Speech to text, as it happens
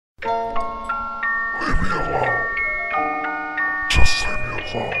Leave me alone. Just leave me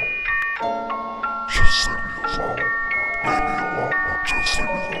alone. Just leave me alone. Leave me alone. Just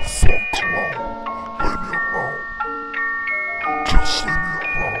leave me the fuck alone. Leave me alone. Just leave me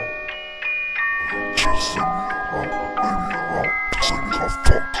alone. Just leave me alone. Leave me alone. Just leave me the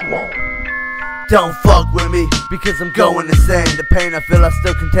fuck alone. Don't fuck with me, because I'm going insane. The pain I feel I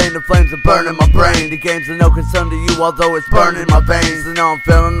still contain, the flames are burning my brain. The game's are no concern to you, although it's burning my veins. And now I'm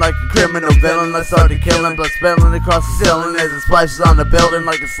feeling like a criminal villain. I started killing, blood spilling across the ceiling as it splashes on the building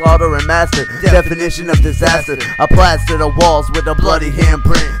like a slaughtering master. Definition of disaster. I plaster the walls with a bloody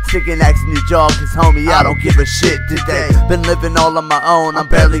handprint. Sticking axe in your jaw, cause homie, I don't give a shit today. Been living all on my own, I'm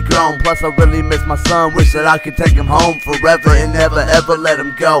barely grown. Plus I really miss my son, wish that I could take him home forever and never ever let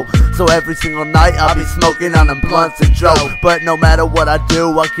him go. So every single night I'll be smoking on them blunts and dro. But no matter what I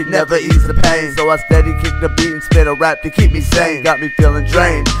do, I can never ease the pain. So I steady kick the beat and spit a rap to keep me sane. Got me feeling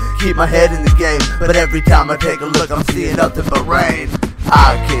drained, keep my head in the game. But every time I take a look, I'm seeing nothing but rain.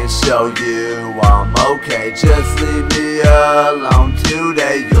 I can show you I'm okay, just leave me alone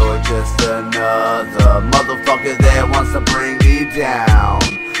today. You're just another motherfucker that wants to bring me down.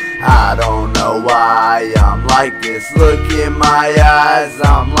 I don't know why I'm like this. Look in my eyes,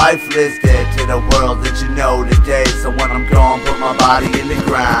 I'm lifeless, dead to the world that you know today. So when I'm gone, put my body in the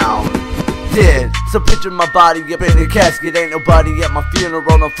ground. Dead, so picture my body up in a casket. Ain't nobody at my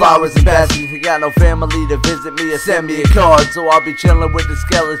funeral, no flowers and baskets. I got no family to visit me or send me a card. So I'll be chilling with the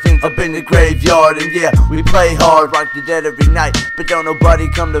skeletons up in the graveyard. And yeah, we play hard, rock the dead every night. But don't nobody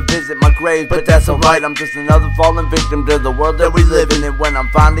come to visit my grave, but that's alright. I'm just another fallen victim to the world that we live in. And when I'm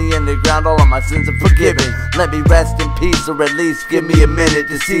finally in the ground, all of my sins are forgiven. Let me rest in peace, or at least give me a minute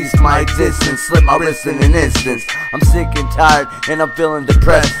to cease my existence. Slip my wrist in an instant. I'm sick and tired, and I'm feeling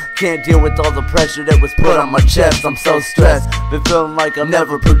depressed. Can't deal with all the pressure that was put on my chest. I'm so stressed, been feeling like I'll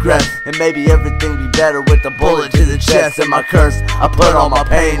never progress. And maybe everything be better with a bullet to the chest. And my curse, I put all my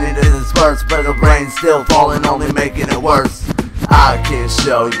pain into this verse, but the rain's still falling, only making it worse. I can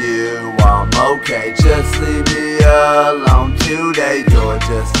show you I'm okay, just leave me alone today. You're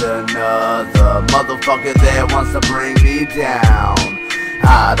just another motherfucker that wants to bring me down.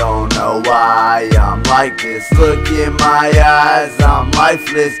 I don't know why I'm like this. Look in my eyes, I'm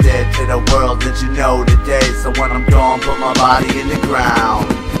lifeless, dead to the world that you know today. So when I'm gone, put my body in the ground.